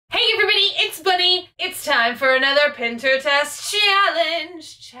everybody! It's time for another Pintertest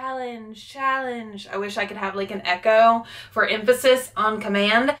challenge. I wish I could have like an echo for emphasis on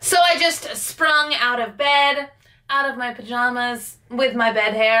command. So I just sprung out of bed, out of my pajamas, with my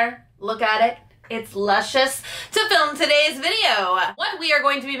bed hair. Look at it. It's luscious, to film today's video. What we are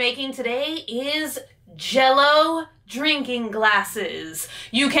going to be making today is Jello drinking glasses.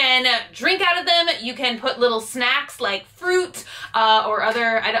 You can drink out of them, you can put little snacks like fruit or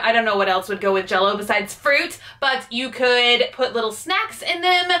other, I don't know what else would go with Jello besides fruit, but you could put little snacks in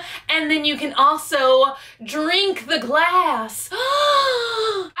them, and then you can also drink the glass.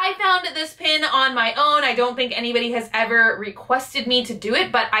 I found this pin on my own. I don't think anybody has ever requested me to do it,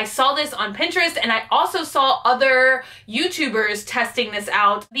 but I saw this on Pinterest and I also saw other YouTubers testing this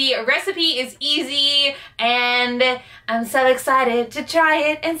out. The recipe is easy and I'm so excited to try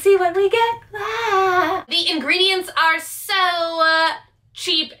it and see what we get. The ingredients are so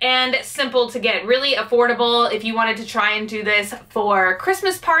cheap and simple to get, really affordable if you wanted to try and do this for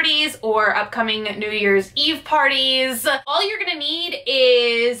Christmas parties or upcoming New Year's Eve parties. All you're gonna need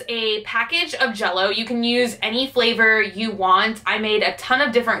is a package of Jello. You can use any flavor you want. I made a ton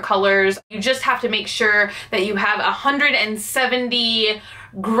of different colors. You just have to make sure that you have 170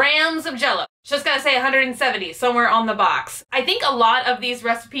 grams of Jello. Just gotta say 170 somewhere on the box. I think a lot of these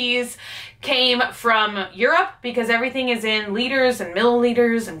recipes came from Europe because everything is in liters and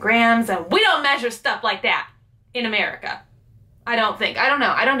milliliters and grams, and we don't measure stuff like that in America. I don't think. I don't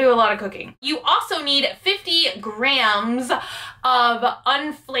know. I don't do a lot of cooking. You also need 50 grams of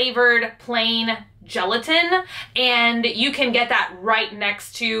unflavored plain gelatin, and you can get that right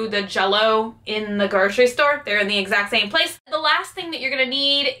next to the Jello in the grocery store. They're in the exact same place. The last thing that you're gonna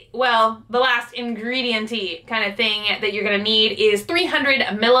need, well, the last ingredient-y kind of thing that you're gonna need is 300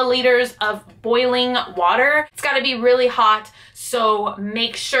 milliliters of boiling water. It's gotta be really hot, so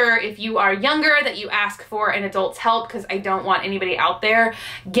make sure if you are younger that you ask for an adult's help, because I don't want anybody out there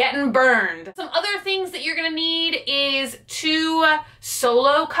getting burned. Some other things that you're gonna need is 2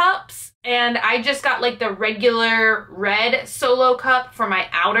 Solo cups. And I just got like the regular red Solo cup for my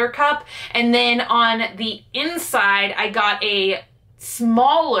outer cup. And then on the inside, I got a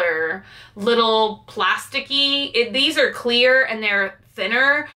smaller little plasticky, these are clear and they're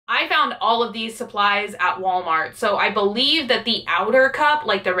thinner. I found all of these supplies at Walmart. So I believe that the outer cup,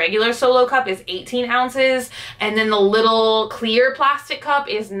 like the regular Solo cup, is 18 ounces. And then the little clear plastic cup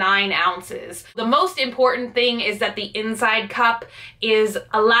is 9 ounces. The most important thing is that the inside cup is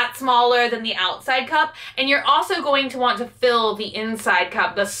a lot smaller than the outside cup. And you're also going to want to fill the inside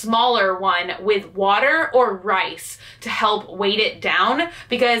cup, the smaller one, with water or rice to help weight it down,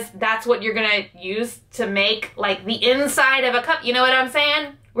 because that's what you're gonna use to make like the inside of a cup. You know what I'm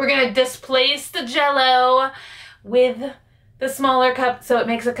saying? We're gonna displace the Jello with the smaller cup so it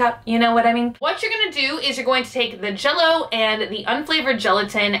makes a cup, you know what I mean? What you're gonna do is you're going to take the Jello and the unflavored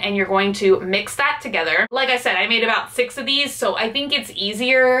gelatin and you're going to mix that together. Like I said, I made about 6 of these, so I think it's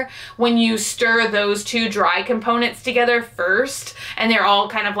easier when you stir those 2 dry components together first and they're all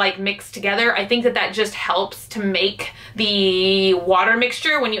kind of like mixed together. I think that that just helps to make the water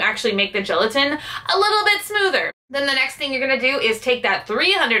mixture when you actually make the gelatin a little bit smoother. Then the next thing you're gonna do is take that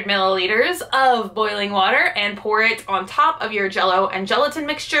 300 milliliters of boiling water and pour it on top of your Jello and gelatin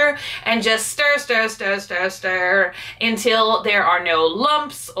mixture and just stir until there are no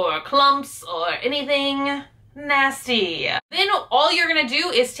lumps or clumps or anything nasty. Then all you're gonna do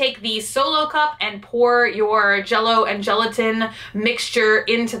is take the Solo cup and pour your Jello and gelatin mixture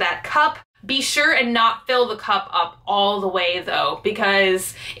into that cup. Be sure and not fill the cup up all the way though,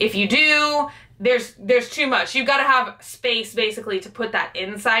 because if you do, there's too much. You've got to have space basically to put that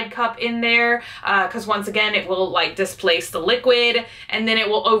inside cup in there, because once again it will like displace the liquid and then it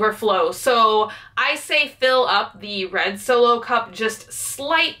will overflow. So I say fill up the red Solo cup just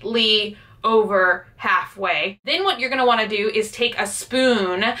slightly over halfway. Then what you're gonna wanna do is take a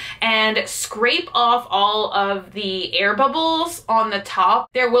spoon and scrape off all of the air bubbles on the top.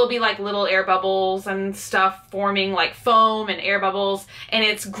 There will be like little air bubbles and stuff forming like foam and air bubbles, and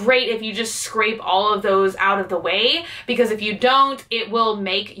it's great if you just scrape all of those out of the way, because if you don't, it will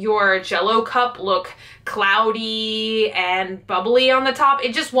make your Jello cup look cloudy and bubbly on the top.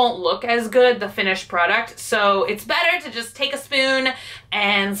 It just won't look as good, the finished product. So it's better to just take a spoon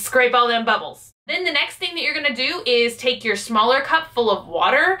and scrape all them bubbles. Then the next thing that you're gonna do is take your smaller cup full of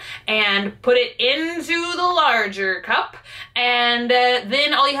water and put it into the larger cup. And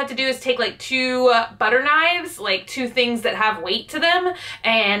then all you have to do is take like 2 butter knives, like 2 things that have weight to them,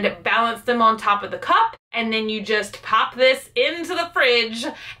 and balance them on top of the cup. and then you just pop this into the fridge,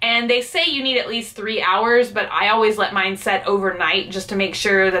 and they say you need at least 3 hours, but I always let mine set overnight just to make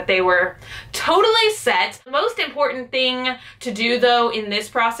sure that they were totally set. The most important thing to do though in this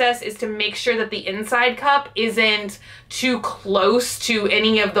process is to make sure that the inside cup isn't too close to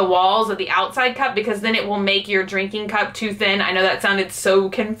any of the walls of the outside cup, because then it will make your drinking cup too thin. I know that sounded so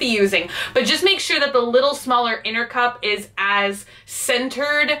confusing, but just make sure that the little smaller inner cup is as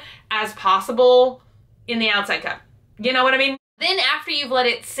centered as possible in the outside cup. You know what I mean? Then after you've let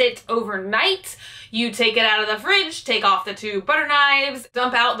it sit overnight, you take it out of the fridge, take off the 2 butter knives,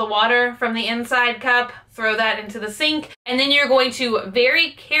 dump out the water from the inside cup, throw that into the sink, and then you're going to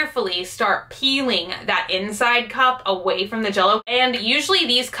very carefully start peeling that inside cup away from the Jello. And usually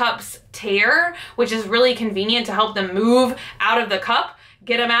these cups tear, which is really convenient to help them move out of the cup.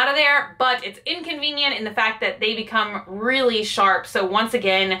 Get them out of there, but it's inconvenient in the fact that they become really sharp. So once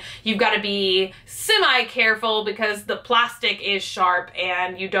again, you've got to be semi-careful because the plastic is sharp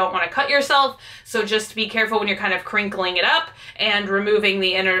and you don't want to cut yourself. So just be careful when you're kind of crinkling it up and removing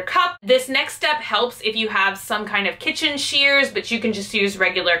the inner cup. This next step helps if you have some kind of kitchen shears, but you can just use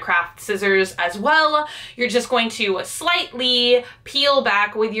regular craft scissors as well. You're just going to slightly peel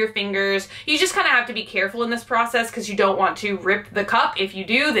back with your fingers. You just kind of have to be careful in this process because you don't want to rip the cup. If you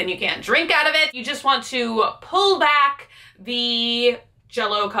do, then you can't drink out of it. You just want to pull back the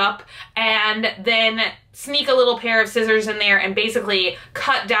Jello cup and then sneak a little pair of scissors in there and basically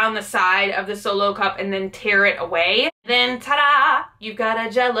cut down the side of the solo cup and then tear it away. Then ta-da! You've got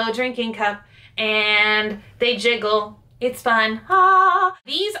a Jello drinking cup and they jiggle. It's fun. Ah.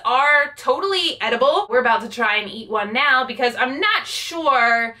 These are totally edible. We're about to try and eat one now because I'm not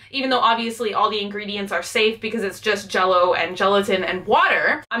sure, even though obviously all the ingredients are safe because it's just Jello and gelatin and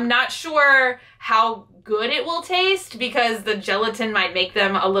water, I'm not sure how good it will taste because the gelatin might make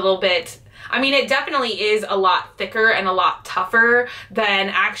them a little bit, I mean, it definitely is a lot thicker and a lot tougher than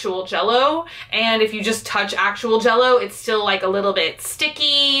actual Jello. And if you just touch actual Jello, it's still like a little bit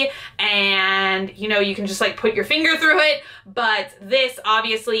sticky and, you know, you can just like put your finger through it. But this,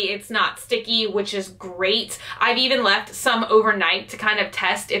 obviously, it's not sticky, which is great. I've even left some overnight to kind of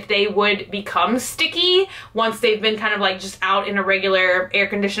test if they would become sticky once they've been kind of like just out in a regular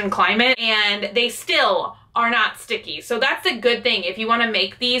air-conditioned climate, and they still are not sticky. So that's a good thing. If you want to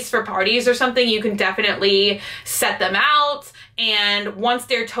make these for parties or something, you can definitely set them out, and once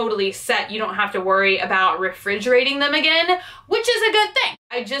they're totally set, you don't have to worry about refrigerating them again, which is a good thing.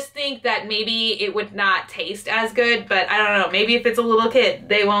 I just think that maybe it would not taste as good, but I don't know, maybe if it's a little kid,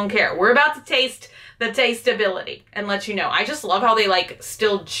 they won't care. We're about to taste the tasteability and let you know. I just love how they like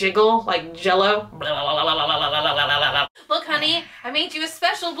still jiggle like Jello. Look, honey, I made you a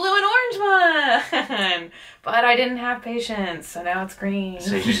special blue and orange one. But I didn't have patience, so now it's green.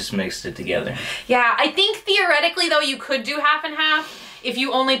 So you just mixed it together. Yeah, I think theoretically though you could do half and half if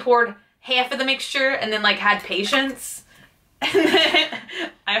you only poured half of the mixture and then like had patience. And then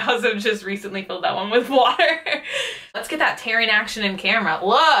I also just recently filled that one with water. Let's get that tearing action in camera.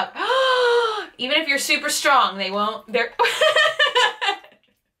 Look, even if you're super strong, they won't, they're...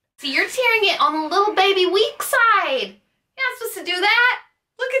 See, you're tearing it on a little baby weak side. You're not supposed to do that.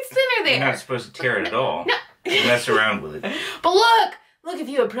 Look, it's thinner there. You're not supposed to tear it at all. No. You mess around with it. But look, if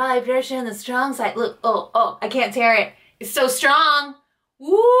you apply pressure on the strong side, look, oh, I can't tear it. It's so strong.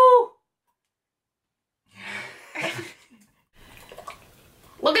 Woo!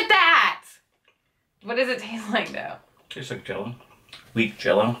 Look at that! What does it taste like though? Tastes like Jello. Weak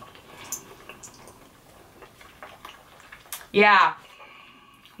Jello. Yeah.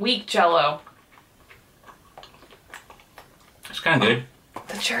 Weak Jello. It's kind of good.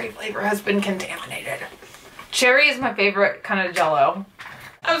 The cherry flavor has been contaminated. Cherry is my favorite kind of Jello.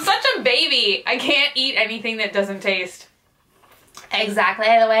 I'm such a baby. I can't eat anything that doesn't taste exactly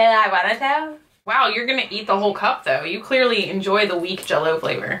the way that I want it to. Wow, you're gonna eat the whole cup though. You clearly enjoy the weak Jello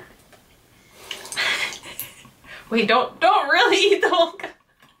flavor. Wait, don't really eat the whole cup.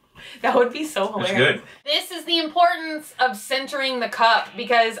 That would be so hilarious. It's good. This is the importance of centering the cup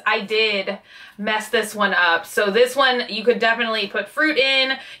because I did mess this one up. So this one, you could definitely put fruit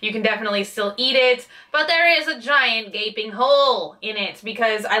in. You can definitely still eat it. But there is a giant gaping hole in it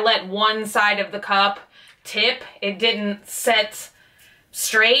because I let one side of the cup tip. It didn't set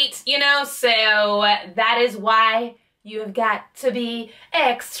straight, you know, so that is why you have got to be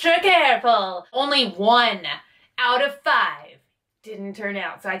extra careful. Only 1 out of 5 didn't turn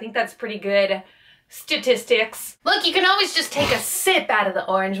out, so I think that's pretty good statistics. Look, you can always just take a sip out of the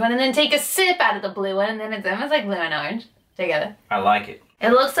orange one and then take a sip out of the blue one, and then it's almost like blue and orange together. I like it.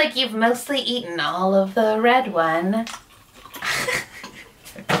 It looks like you've mostly eaten all of the red one.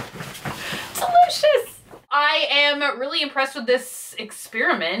 Delicious. I am really impressed with this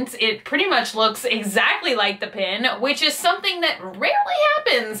experiment. It pretty much looks exactly like the pin, which is something that rarely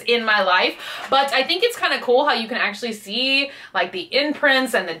happens in my life, but I think it's kind of cool how you can actually see like the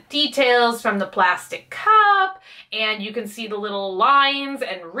imprints and the details from the plastic cup, and you can see the little lines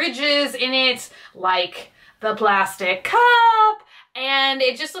and ridges in it like the plastic cup, and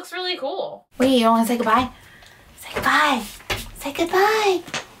it just looks really cool. Wait, you don't want to say goodbye? Say goodbye. Say goodbye.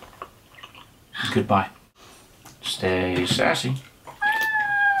 Goodbye. Stay sassy.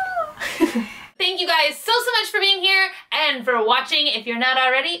 Thank you guys so much for being here and for watching. If you're not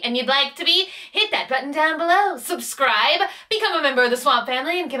already and you'd like to be, hit that button down below. Subscribe, become a member of the Swamp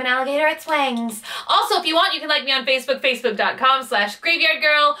Family, and give an alligator its wings. Also, if you want, you can like me on Facebook,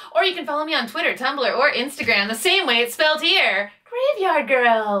 facebook.com/graveyardgirl, or you can follow me on Twitter, Tumblr, or Instagram, the same way it's spelled here. Graveyard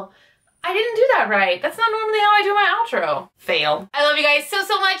Girl. I didn't do that right. That's not normally how I do my outro. Fail. I love you guys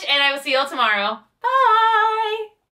so much, and I will see you all tomorrow. Bye!